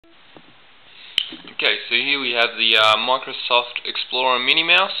Okay, so here we have the Microsoft Explorer Mini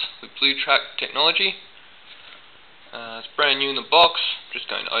Mouse with Blue Track technology. It's brand new in the box. Just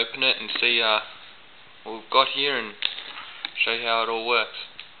going to open it and see what we've got here and show you how it all works.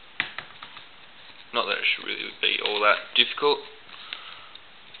 Not that it should really be all that difficult.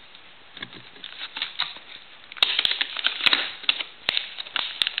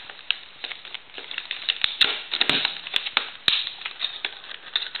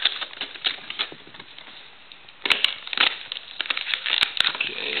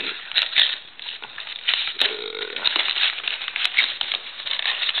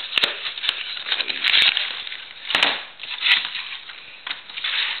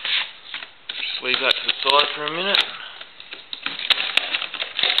 Leave that to the side for a minute.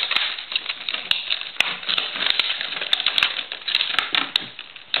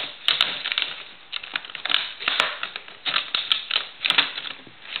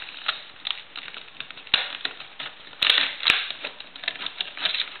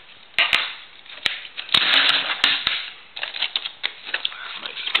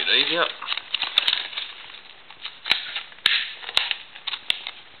 Makes it a bit easier.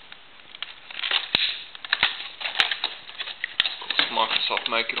 Microsoft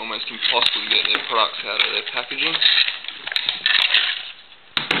make it almost impossible to get their products out of their packaging.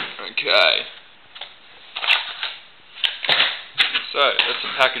 Okay. So, that's the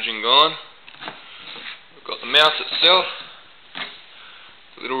packaging gone. We've got the mouse itself,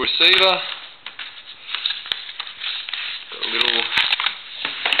 the little receiver, got a little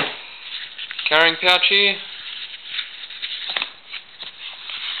carrying pouch here.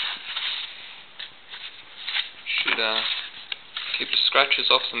 Should keep the scratches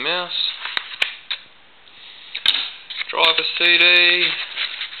off the mouse. Driver CD,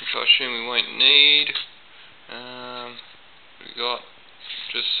 which I assume we won't need. We got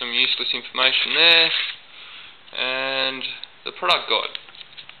just some useless information there, and the product guide.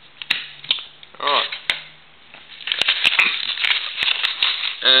 Alright.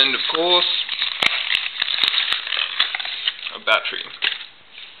 And of course, a battery.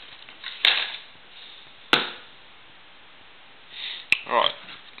 Alright,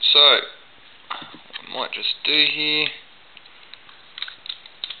 so what I might just do here,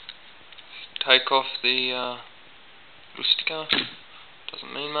 take off the little sticker,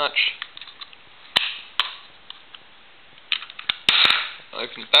 doesn't mean much.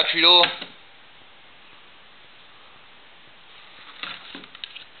 Open the battery door.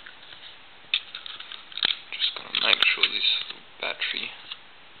 Just gotta make sure this little battery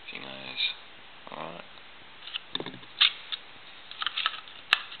thing is alright.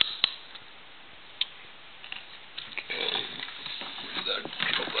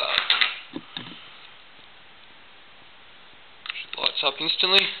 Lights up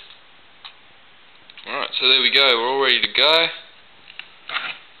instantly. Alright, so there we go, we're all ready to go.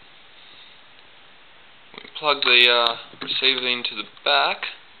 We plug the receiver into the back,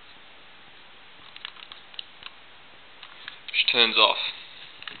 which turns off.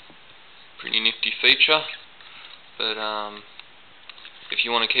 Pretty nifty feature, but if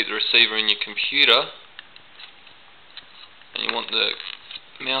you want to keep the receiver in your computer and you want the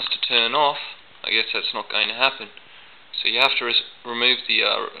mouse to turn off, I guess that's not going to happen. So you have to remove the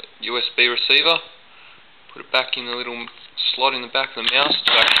USB receiver, put it back in the little slot in the back of the mouse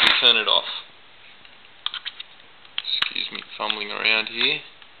to actually turn it off. Excuse me fumbling around here.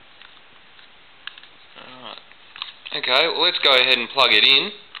 Alright. Okay, well let's go ahead and plug it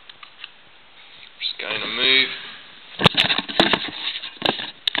in. Just going to move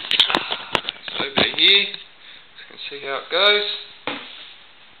over here so you can see how it goes.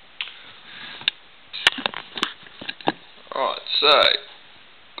 Alright, so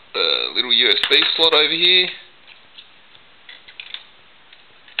a little USB slot over here.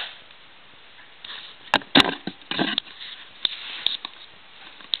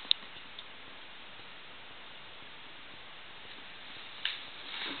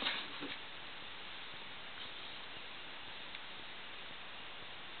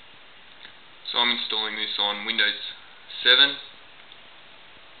 So I'm installing this on Windows 7.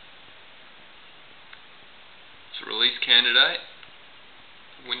 It's a release candidate.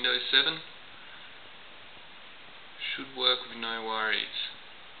 Windows 7. Should work with no worries.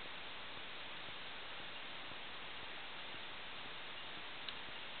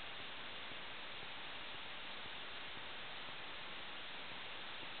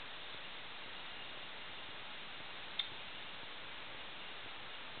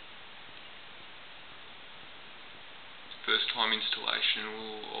 First time installation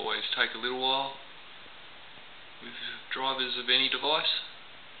will always take a little while with drivers of any device.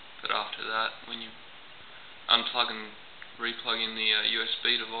 after that, when you unplug and replug in the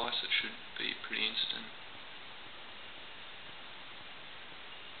USB device, it should be pretty instant.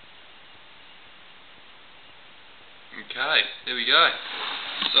 Okay, there we go.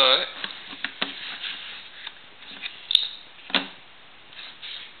 So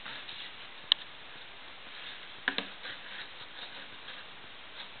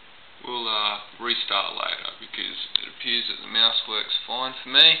we'll restart later because it appears that the mouse works fine for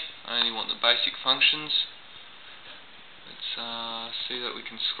me. I only want the basic functions. Let's see that we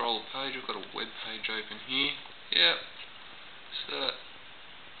can scroll the page. I've got a web page open here. Yep, so that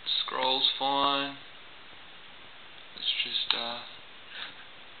scrolls fine. Let's just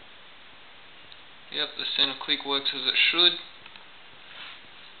yep, the center click works as it should.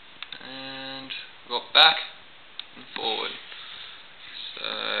 And we've got back and forward.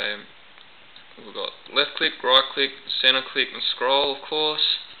 So we've got left click, right click, center click and scroll, of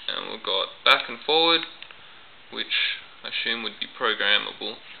course, and we've got back and forward, which I assume would be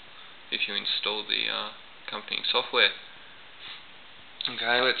programmable if you install the accompanying software.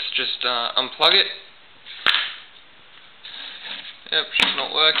 Okay, let's just unplug it. Yep, it's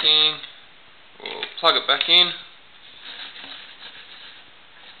not working. We'll plug it back in.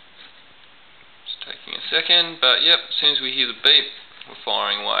 It's taking a second, but yep, as soon as we hear the beep, we're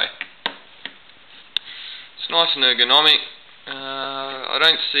firing away. It's nice and ergonomic. I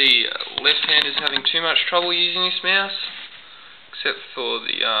don't see left-handers having too much trouble using this mouse, except for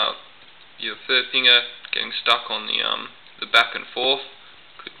the your third finger getting stuck on the back and forth.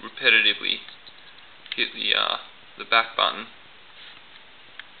 Could repetitively hit the back button.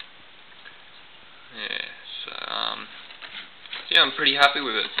 Yeah, so yeah, I'm pretty happy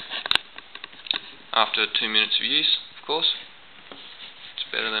with it. After 2 minutes of use, of course, it's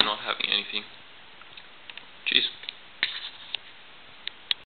better than not having anything.